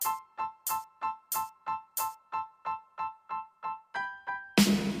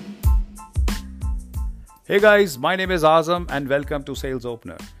Hey guys, my name is Azam and welcome to Sales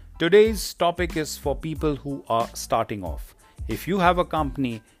Opener. Today's topic is for people who are starting off. If you have a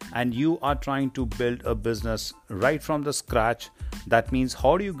company and you are trying to build a business right from the scratch, that means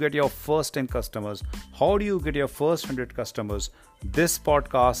how do you get your first 10 customers? How do you get your first 100 customers? This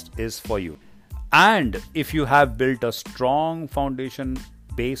podcast is for you. And if you have built a strong foundation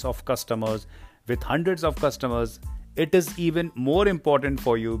base of customers with hundreds of customers, it is even more important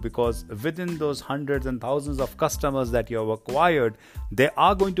for you because within those hundreds and thousands of customers that you have acquired, there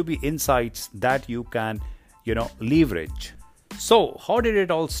are going to be insights that you can, leverage. So, how did it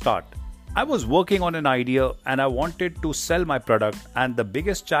all start? I was working on an idea and I wanted to sell my product, and the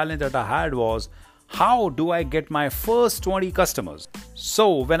biggest challenge that I had was how do I get my first 20 customers?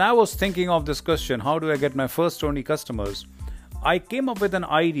 So, when I was thinking of this question, how do I get my first 20 customers? I came up with an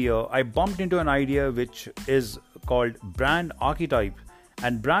idea. I bumped into an idea which is called brand archetype.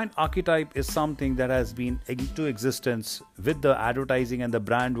 And brand archetype is something that has been into existence with the advertising and the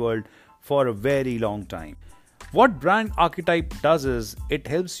brand world for a very long time. What brand archetype does is it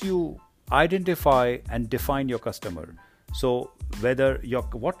helps you identify and define your customer. So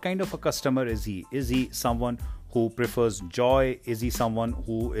what kind of a customer is he? Is he someone who prefers joy? Is he someone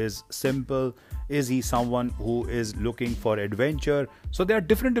who is simple? Is he someone who is looking for adventure? So there are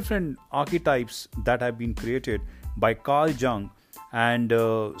different archetypes that have been created by Carl Jung. And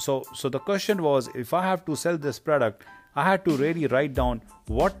so the question was, if I have to sell this product, I had to really write down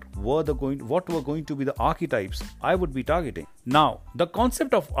what were going to be the archetypes I would be targeting. Now, the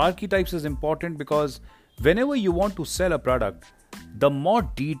concept of archetypes is important because whenever you want to sell a product, the more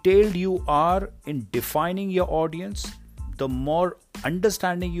detailed you are in defining your audience, the more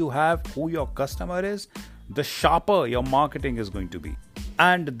understanding you have who your customer is, the sharper your marketing is going to be.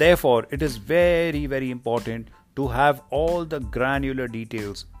 And therefore, it is very, very important to have all the granular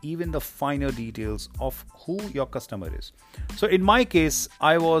details, even the finer details of who your customer is. So in my case,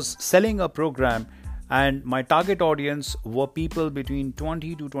 I was selling a program and my target audience were people between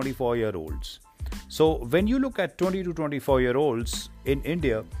 20 to 24 year olds. So when you look at 20 to 24 year olds in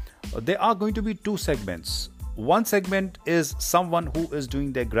India, there are going to be two segments. One segment is someone who is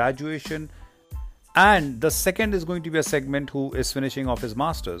doing their graduation, and the second is going to be a segment who is finishing off his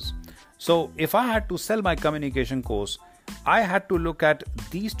masters. So if I had to sell my communication course, I had to look at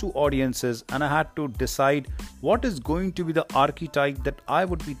these two audiences and I had to decide what is going to be the archetype that I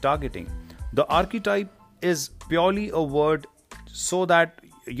would be targeting. The archetype is purely a word so that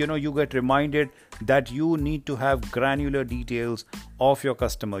you get reminded that you need to have granular details of your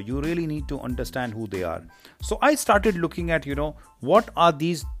customer. You really need to understand who they are. So I started looking at, what are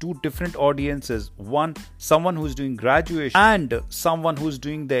these two different audiences? One, someone who's doing graduation, and someone who's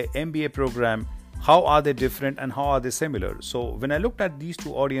doing their MBA program. How are they different and how are they similar? So when I looked at these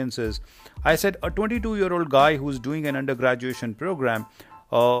two audiences, I said a 22-year-old guy who's doing an undergraduation program,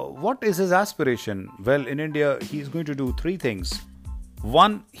 what is his aspiration? Well, in India, he's going to do three things.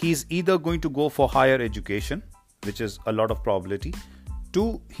 One, he's either going to go for higher education, which is a lot of probability.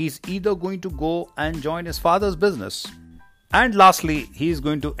 Two, he's either going to go and join his father's business. And lastly, he's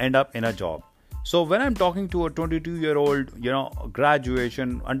going to end up in a job. So when I'm talking to a 22-year-old,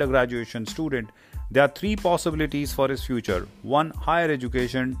 undergraduation student, there are three possibilities for his future. One, higher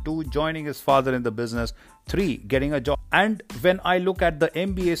education. Two, joining his father in the business. Three, getting a job. And when I look at the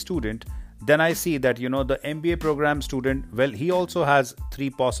MBA student, then I see that, the MBA program student, well, he also has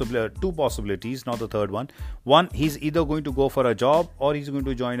two possibilities, not the third one. One, he's either going to go for a job or he's going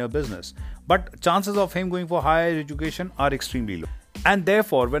to join a business. But chances of him going for higher education are extremely low. And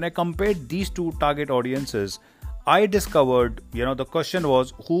therefore, when I compared these two target audiences, I discovered, the question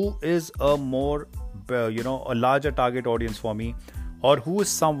was, who is a more, a larger target audience for me, or who is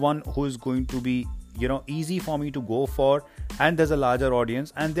someone who is going to be easy for me to go for, and there's a larger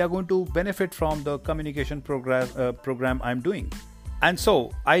audience and they are going to benefit from the communication program I'm doing. And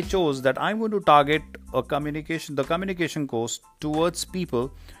so I chose that I'm going to target the communication course towards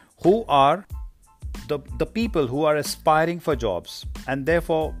people who are the people who are aspiring for jobs, and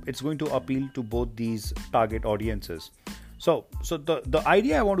therefore it's going to appeal to both these target audiences. So the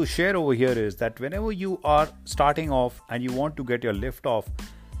idea I want to share over here is that whenever you are starting off and you want to get your lift off,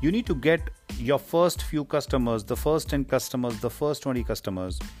 you need to get your first few customers, the first 10 customers, the first 20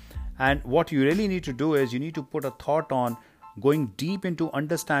 customers. And what you really need to do is you need to put a thought on going deep into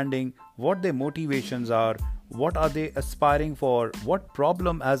understanding what their motivations are, what are they aspiring for, what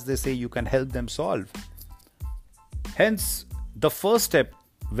problem, as they say, you can help them solve. Hence, the first step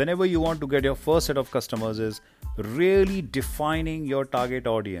whenever you want to get your first set of customers is really defining your target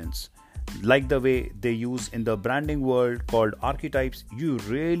audience. like the way they use in the branding world called archetypes, you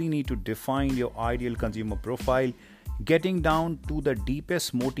really need to define your ideal consumer profile, getting down to the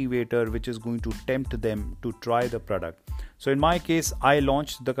deepest motivator which is going to tempt them to try the product. So in my case, I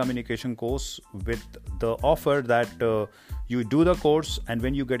launched the communication course with the offer that you do the course, and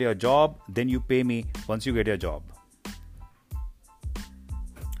when you get your job, then you pay me once you get your job.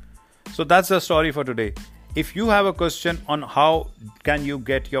 So that's the story for today. If you have a question on how can you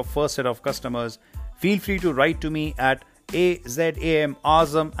get your first set of customers, feel free to write to me at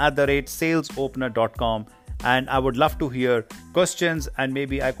azamazam@salesopener.com, and I would love to hear questions, and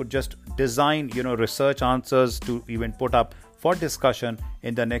maybe I could just design research answers to even put up for discussion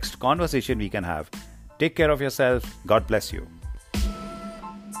in the next conversation we can have. Take care of yourself. God bless you.